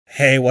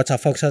Hey, what's up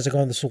folks? How's it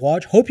going? This is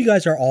Watch. Hope you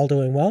guys are all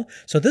doing well.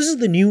 So this is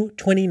the new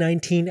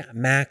 2019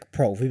 Mac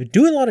Pro. We've been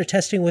doing a lot of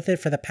testing with it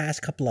for the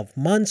past couple of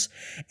months.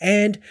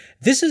 And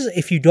this is,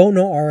 if you don't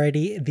know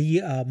already,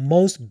 the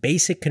most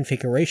basic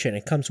configuration.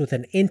 It comes with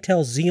an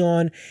Intel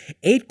Xeon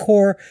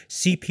 8-core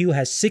CPU,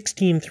 has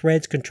 16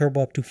 threads, can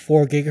turbo up to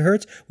 4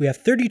 GHz. We have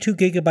 32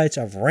 gigabytes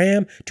of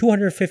RAM,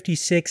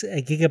 256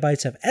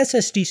 gigabytes of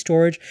SSD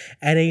storage,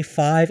 and a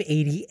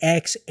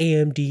 580X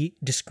AMD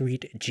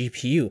discrete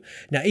GPU.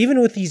 Now,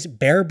 even with these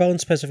bare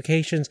bones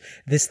specifications,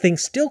 this thing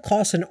still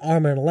costs an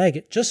arm and a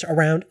leg, just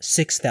around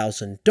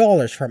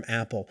 $6,000 from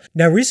Apple.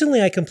 Now,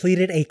 recently I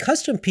completed a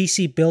custom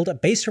PC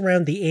build based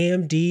around the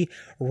AMD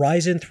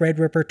Ryzen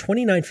Threadripper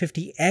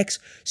 2950X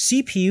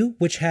CPU,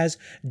 which has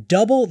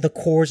double the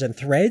cores and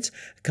threads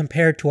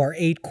compared to our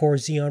 8-core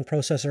Xeon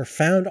processor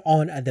found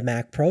on the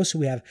Mac Pro. So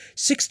we have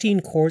 16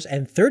 cores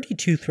and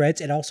 32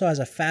 threads. It also has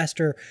a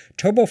faster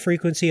turbo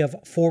frequency of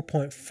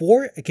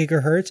 4.4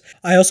 gigahertz.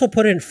 I also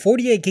put in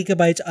 48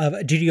 gigabytes of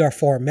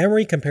DDR4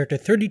 memory compared to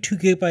 32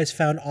 gigabytes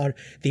found on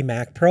the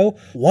Mac Pro,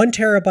 1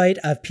 terabyte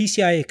of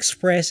PCI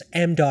Express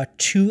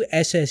M.2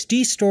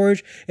 SSD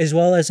storage, as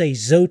well as a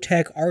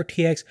Zotac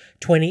RTX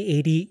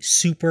 2080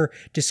 Super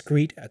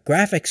Discrete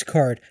graphics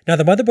card. Now,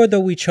 the motherboard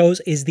that we chose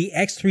is the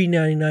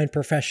X399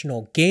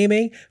 Professional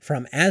Gaming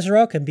from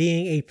ASRock, and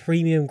being a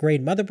premium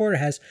grade motherboard, it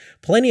has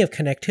plenty of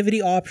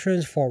connectivity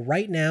options for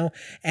right now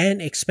and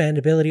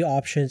expandability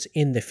options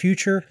in the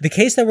future. The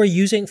case that we're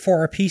using for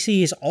our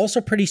PC is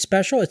also pretty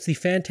special. It's the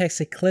Fantex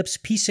Eclipse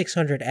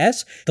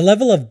P600S. The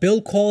level of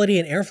build quality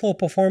and airflow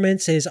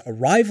performance is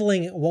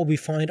rivaling what we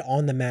find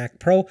on the Mac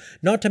Pro,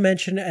 not to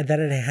mention that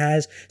it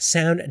has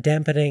sound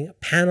dampening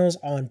panels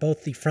on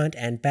both the front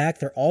and back.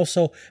 They're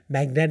also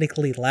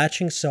magnetically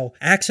latching, so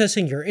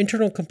accessing your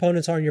internal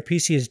components on your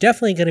PC is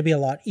definitely going to be a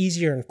lot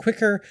easier and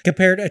quicker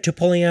compared to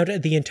pulling out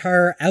the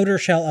entire outer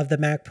shell of the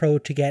Mac Pro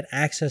to get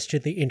access to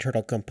the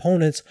internal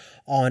components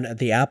on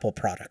the Apple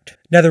product.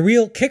 Now, the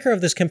real kicker of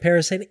this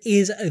comparison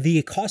is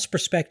the cost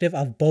perspective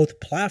of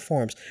both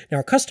platforms. Now,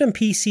 our custom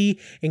PC,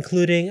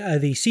 including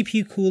the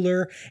CPU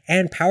cooler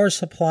and power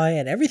supply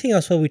and everything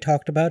else that we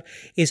talked about,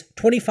 is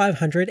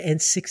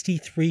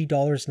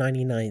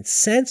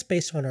 $2,563.99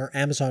 based on our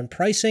Amazon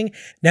pricing.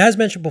 Now, as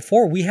mentioned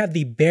before, we have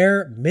the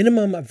bare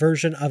minimum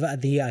version of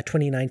the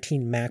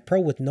 2019 Mac Pro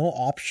with no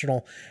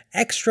optional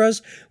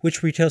extras,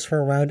 which retails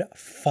for around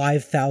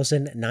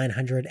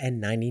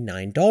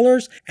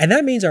 $5,999. And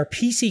that means our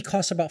PC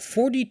costs about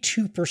 42%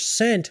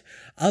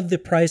 of the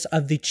price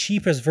of the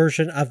cheapest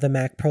version of the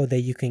Mac Pro that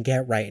you can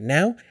get right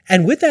now.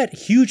 And with that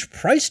huge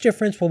price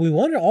difference, what we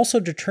want to also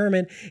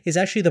determine is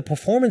actually the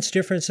performance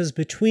differences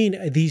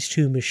between these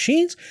two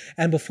machines.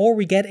 And before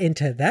we get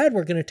into that,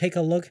 we're going to take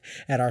a look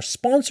at our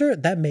sponsor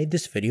that made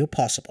this video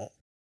possible.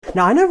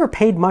 Now, I never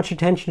paid much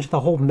attention to the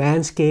whole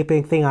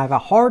manscaping thing. I have a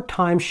hard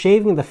time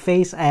shaving the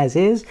face as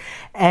is,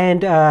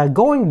 and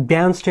going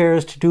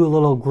downstairs to do a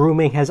little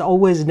grooming has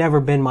always never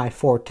been my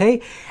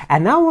forte,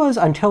 and that was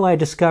until I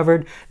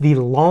discovered the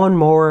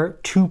Lawnmower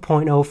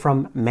 2.0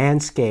 from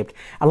Manscaped.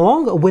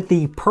 Along with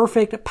the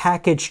Perfect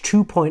Package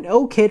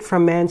 2.0 kit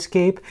from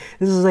Manscaped,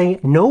 this is a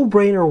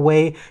no-brainer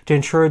way to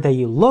ensure that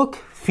you look,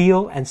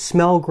 feel, and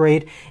smell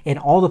great in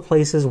all the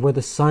places where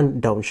the sun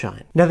don't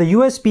shine. Now, the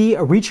USB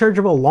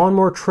rechargeable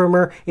lawnmower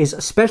trimmer is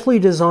specially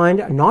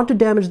designed not to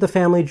damage the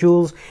family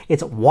jewels.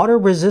 It's water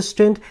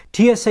resistant,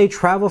 TSA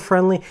travel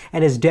friendly,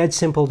 and is dead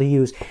simple to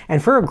use.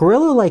 And for a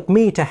gorilla like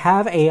me to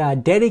have a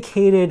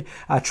dedicated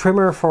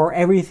trimmer for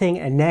everything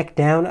and neck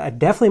down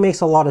definitely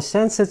makes a lot of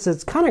sense, since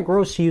it's kind of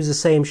gross to use the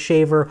same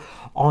shaver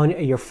on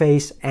your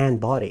face and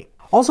body.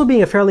 Also,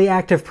 being a fairly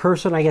active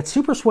person, I get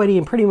super sweaty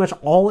in pretty much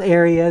all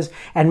areas,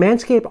 and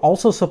Manscaped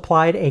also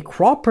supplied a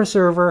crop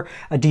preserver,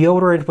 a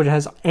deodorant which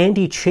has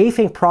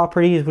anti-chafing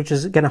properties, which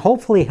is going to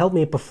hopefully help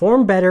me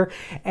perform better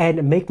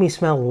and make me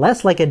smell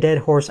less like a dead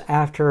horse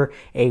after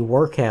a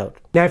workout.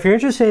 Now, if you're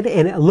interested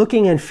in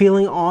looking and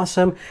feeling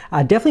awesome,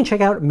 definitely check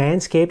out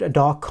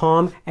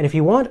manscaped.com. And if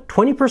you want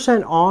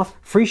 20% off,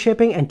 free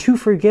shipping, and 2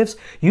 free gifts,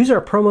 use our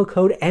promo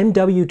code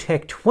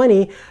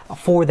MWTech20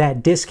 for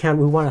that discount.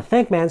 We want to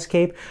thank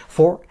Manscaped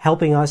for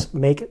helping us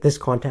make this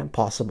content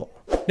possible.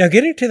 Now,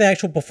 getting to the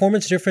actual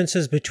performance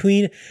differences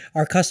between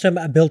our custom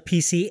built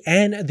PC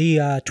and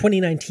the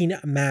 2019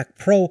 Mac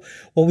Pro,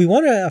 what we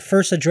want to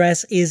first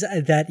address is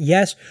that,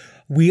 yes,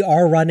 we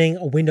are running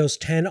a Windows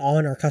 10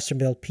 on our custom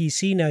built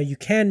PC. Now, you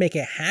can make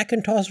a hack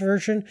and toss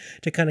version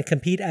to kind of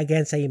compete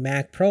against a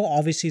Mac Pro.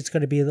 Obviously, it's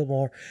going to be a little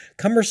more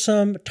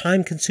cumbersome,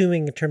 time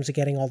consuming in terms of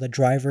getting all the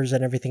drivers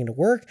and everything to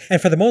work.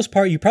 And for the most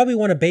part, you probably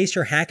want to base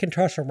your hack and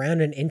toss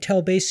around an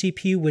Intel based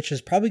CPU, which is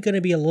probably going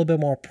to be a little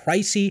bit more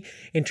pricey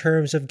in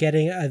terms of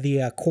getting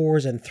the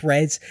cores and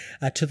threads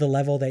to the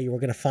level that you were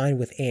going to find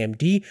with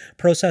AMD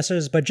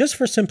processors. But just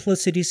for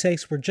simplicity's sake,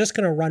 we're just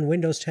going to run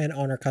Windows 10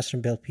 on our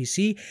custom built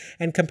PC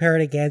and compare it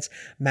out against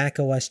Mac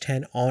OS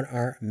X on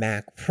our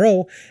Mac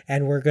Pro,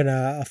 and we're going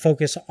to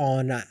focus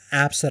on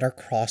apps that are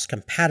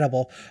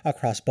cross-compatible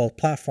across both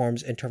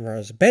platforms in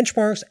terms of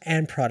benchmarks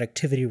and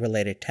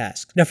productivity-related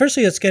tasks. Now,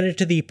 firstly, let's get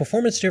into the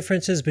performance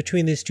differences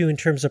between these two in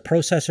terms of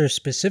processors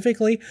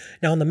specifically.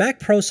 Now, on the Mac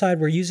Pro side,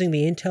 we're using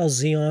the Intel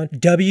Xeon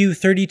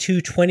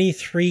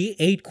W3223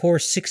 8-core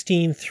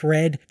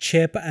 16-thread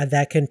chip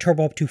that can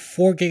turbo up to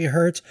 4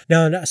 gigahertz.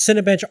 Now, on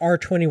Cinebench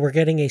R20, we're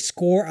getting a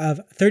score of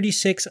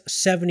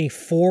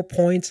 3674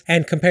 points,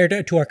 and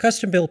compared to our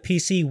custom-built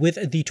PC with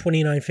the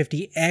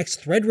 2950X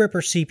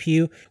Threadripper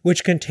CPU,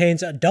 which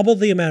contains double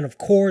the amount of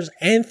cores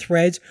and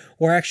threads,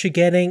 we're actually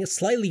getting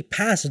slightly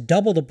past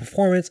double the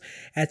performance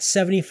at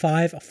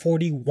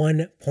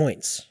 7541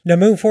 points. Now,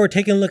 moving forward,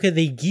 taking a look at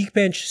the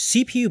Geekbench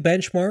CPU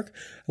Benchmark,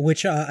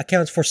 which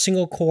accounts for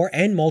single core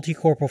and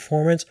multi-core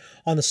performance.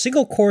 On the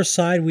single core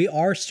side, we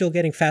are still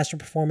getting faster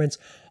performance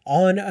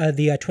on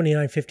the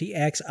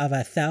 2950X of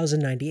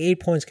 1,098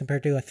 points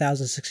compared to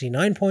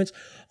 1,069 points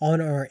on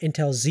our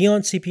Intel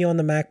Xeon CPU on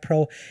the Mac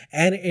Pro.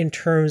 And in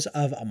terms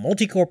of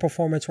multi-core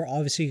performance, we're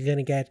obviously going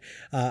to get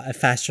a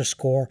faster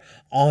score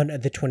on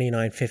the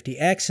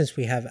 2950X since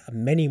we have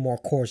many more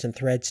cores and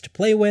threads to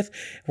play with.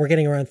 We're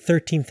getting around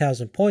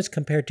 13,000 points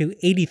compared to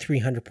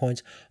 8,300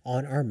 points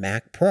on our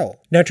Mac Pro.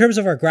 Now, in terms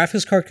of our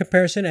graphics card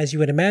comparison, as you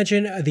would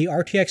imagine, the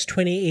RTX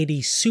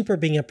 2080 Super,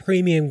 being a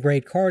premium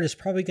grade card, is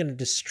probably going to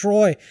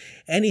destroy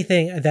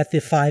anything that the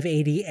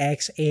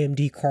 580X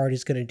AMD card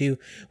is going to do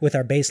with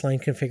our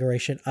baseline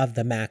configuration of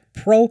the Mac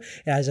Pro.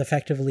 It has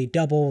effectively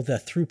double the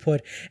throughput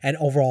and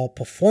overall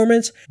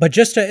performance. But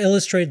just to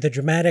illustrate the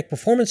dramatic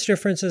performance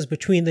differences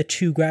between the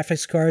two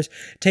graphics cards,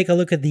 take a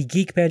look at the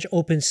Geekbench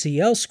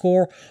OpenCL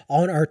score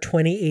on our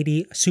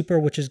 2080 Super,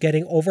 which is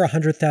getting over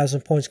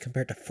 100,000 points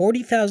compared to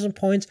 40,000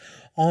 points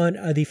on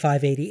the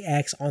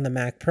 580X on the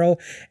Mac Pro,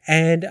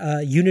 and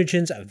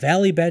Unigen's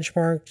Valley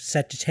benchmark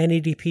set to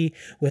 1080p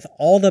with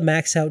all the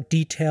max out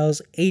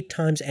details, 8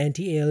 times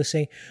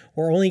anti-aliasing.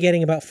 We're only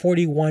getting about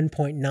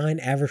 41.9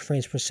 average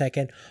frames per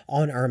second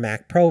on our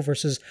Mac Pro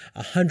versus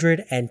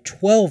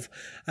 112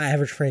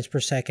 average frames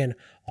per second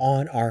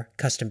on our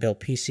custom-built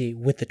PC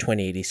with the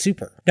 2080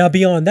 Super. Now,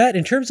 beyond that,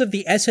 in terms of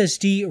the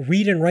SSD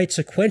read and write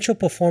sequential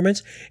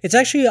performance, it's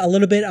actually a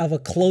little bit of a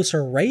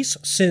closer race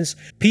since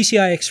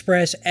PCI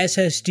Express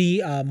SSD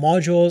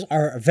modules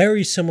are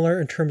very similar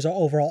in terms of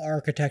overall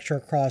architecture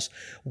across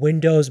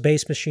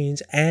Windows-based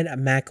machines and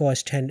Mac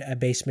OS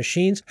X-based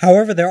machines.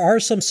 However, there are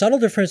some subtle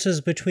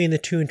differences between the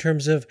two in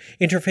terms of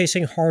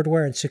interfacing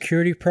hardware and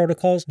security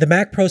protocols. The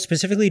Mac Pro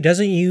specifically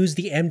doesn't use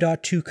the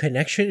M.2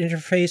 connection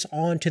interface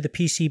onto the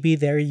PCB.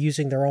 They're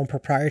using their own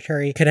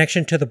proprietary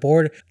connection to the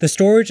board. The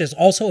storage is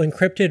also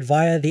encrypted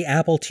via the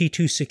Apple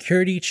T2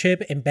 security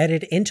chip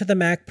embedded into the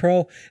Mac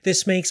Pro.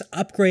 This makes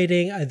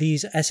upgrading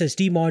these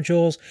SSD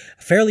modules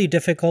fairly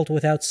difficult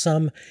without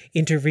some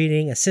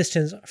intervening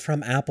assistance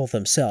from Apple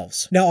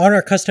themselves. Now, on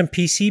our custom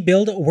PC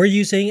build, we're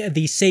using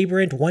the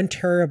Sabrent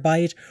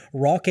 1TB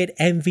Rocket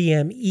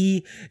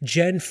NVMe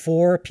Gen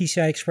 4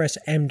 PCI Express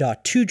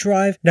M.2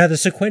 drive. Now, the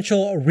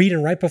sequential read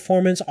and write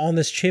performance on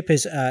this chip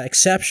is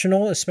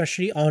exceptional,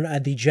 especially on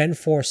the Gen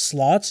 4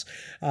 slots,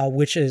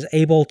 which is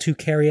able to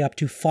carry up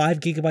to 5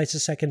 gigabytes a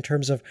second in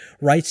terms of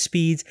write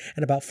speeds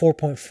and about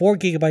 4.4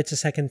 gigabytes a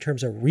second in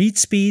terms of read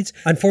speeds.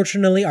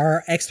 Unfortunately,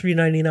 our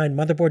X399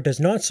 motherboard does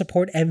not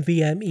support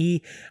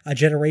NVMe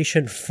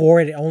Generation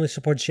 4. It only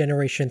supports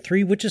Generation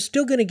 3, which is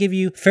still going to give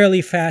you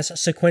fairly fast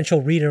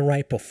sequential read and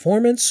write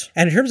performance.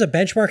 And in terms of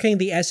benchmarking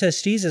the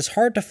SSDs, it's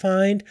hard to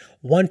find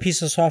one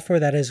piece of software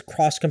that is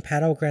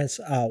cross-compatible against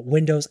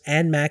Windows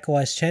and Mac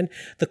OS X.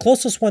 The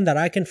closest one that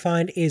I can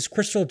find is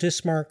Crystal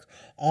Diskmark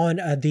on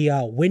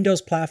the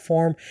Windows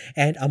platform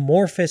and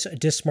Amorphous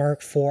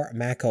Diskmark for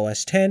Mac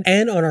OS X.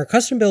 And on our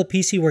custom-built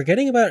PC, we're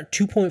getting about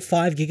 2.5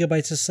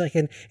 gigabytes a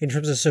second in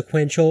terms of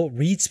sequential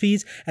read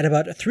speeds and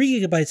about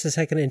 3 gigabytes a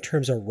second in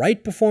terms of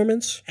write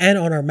performance. And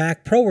on our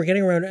Mac Pro, we're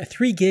getting around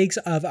 3 gigs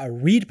of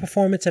read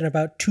performance and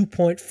about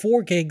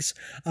 2.4 gigs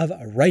of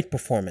write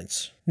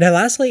performance. Now,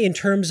 lastly, in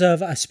terms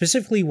of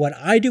specifically what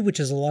I do, which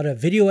is a lot of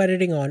video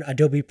editing on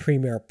Adobe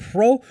Premiere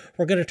Pro,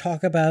 we're going to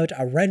talk about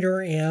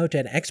rendering out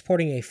and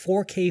exporting a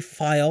 4K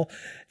file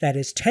that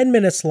is 10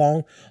 minutes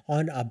long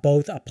on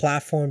both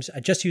platforms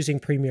just using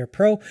Premiere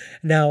Pro.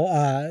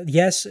 Now,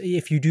 yes,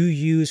 if you do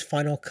use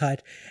Final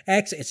Cut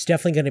X, it's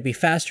definitely going to be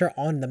faster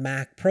on the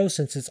Mac Pro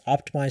since it's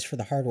optimized for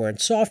the hardware and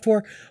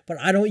software, but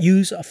I don't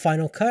use a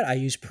Final Cut. I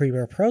use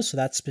Premiere Pro, so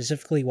that's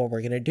specifically what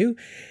we're going to do.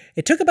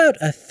 It took about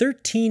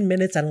 13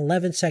 minutes and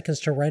 11 seconds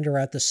to render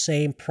out the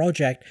same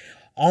project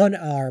on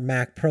our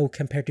Mac Pro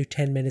compared to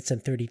 10 minutes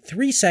and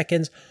 33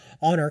 seconds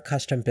on our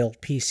custom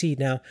built PC.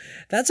 Now,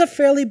 that's a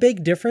fairly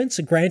big difference.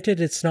 Granted,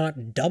 it's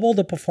not double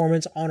the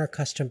performance on our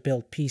custom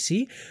built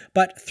PC,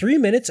 but 3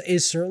 minutes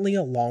is certainly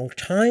a long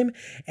time.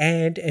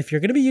 And if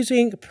you're going to be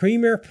using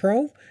Premiere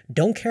Pro,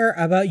 don't care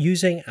about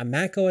using a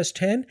Mac OS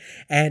X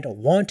and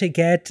want to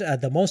get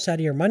the most out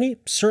of your money,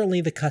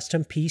 certainly the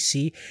custom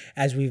PC,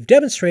 as we've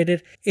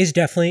demonstrated, is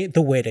definitely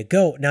the way to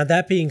go. Now,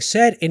 that being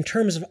said, in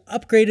terms of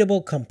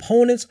upgradable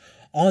components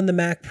on the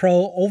Mac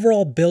Pro,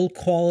 overall build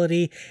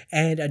quality,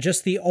 and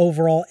just the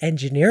overall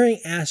engineering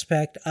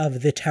aspect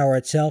of the tower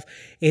itself,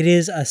 it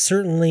is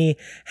certainly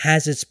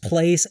has its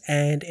place.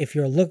 And if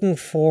you're looking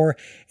for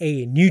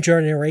a new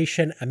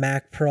generation, a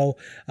Mac Pro,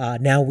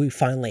 now we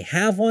finally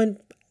have one.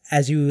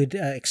 As you would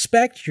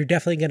expect, you're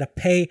definitely going to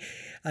pay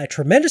a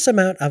tremendous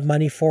amount of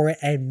money for it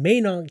and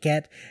may not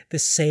get the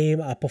same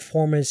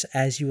performance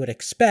as you would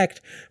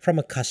expect from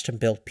a custom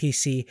built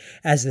PC,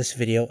 as this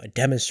video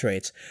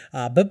demonstrates.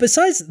 But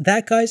besides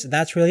that, guys,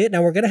 that's really it.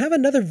 Now we're going to have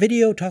another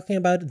video talking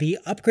about the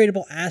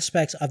upgradable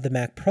aspects of the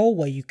Mac Pro,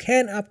 what you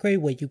can upgrade,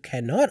 what you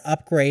cannot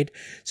upgrade.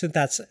 So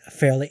that's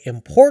fairly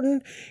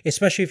important,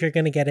 especially if you're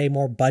going to get a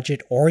more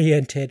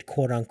budget-oriented,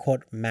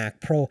 quote-unquote,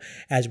 Mac Pro,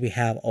 as we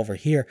have over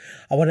here.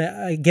 I want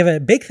to give a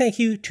big thank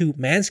you to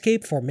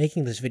Manscaped for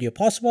making this video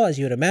possible. As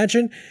you would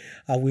imagine,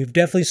 we've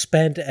definitely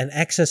spent an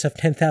excess of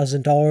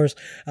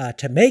 $10,000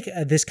 to make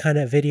this kind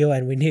of video,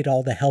 and we need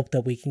all the help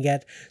that we can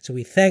get. So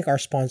we thank our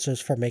sponsors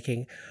for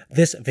making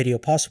this video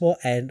possible,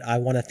 and I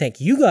want to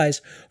thank you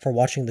guys for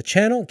watching the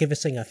channel, giving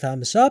us a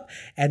thumbs up,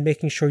 and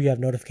making sure you have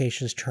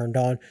notifications turned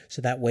on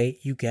so that way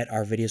you get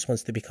our videos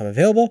once they become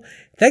available.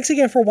 Thanks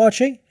again for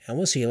watching, and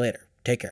we'll see you later. Take care.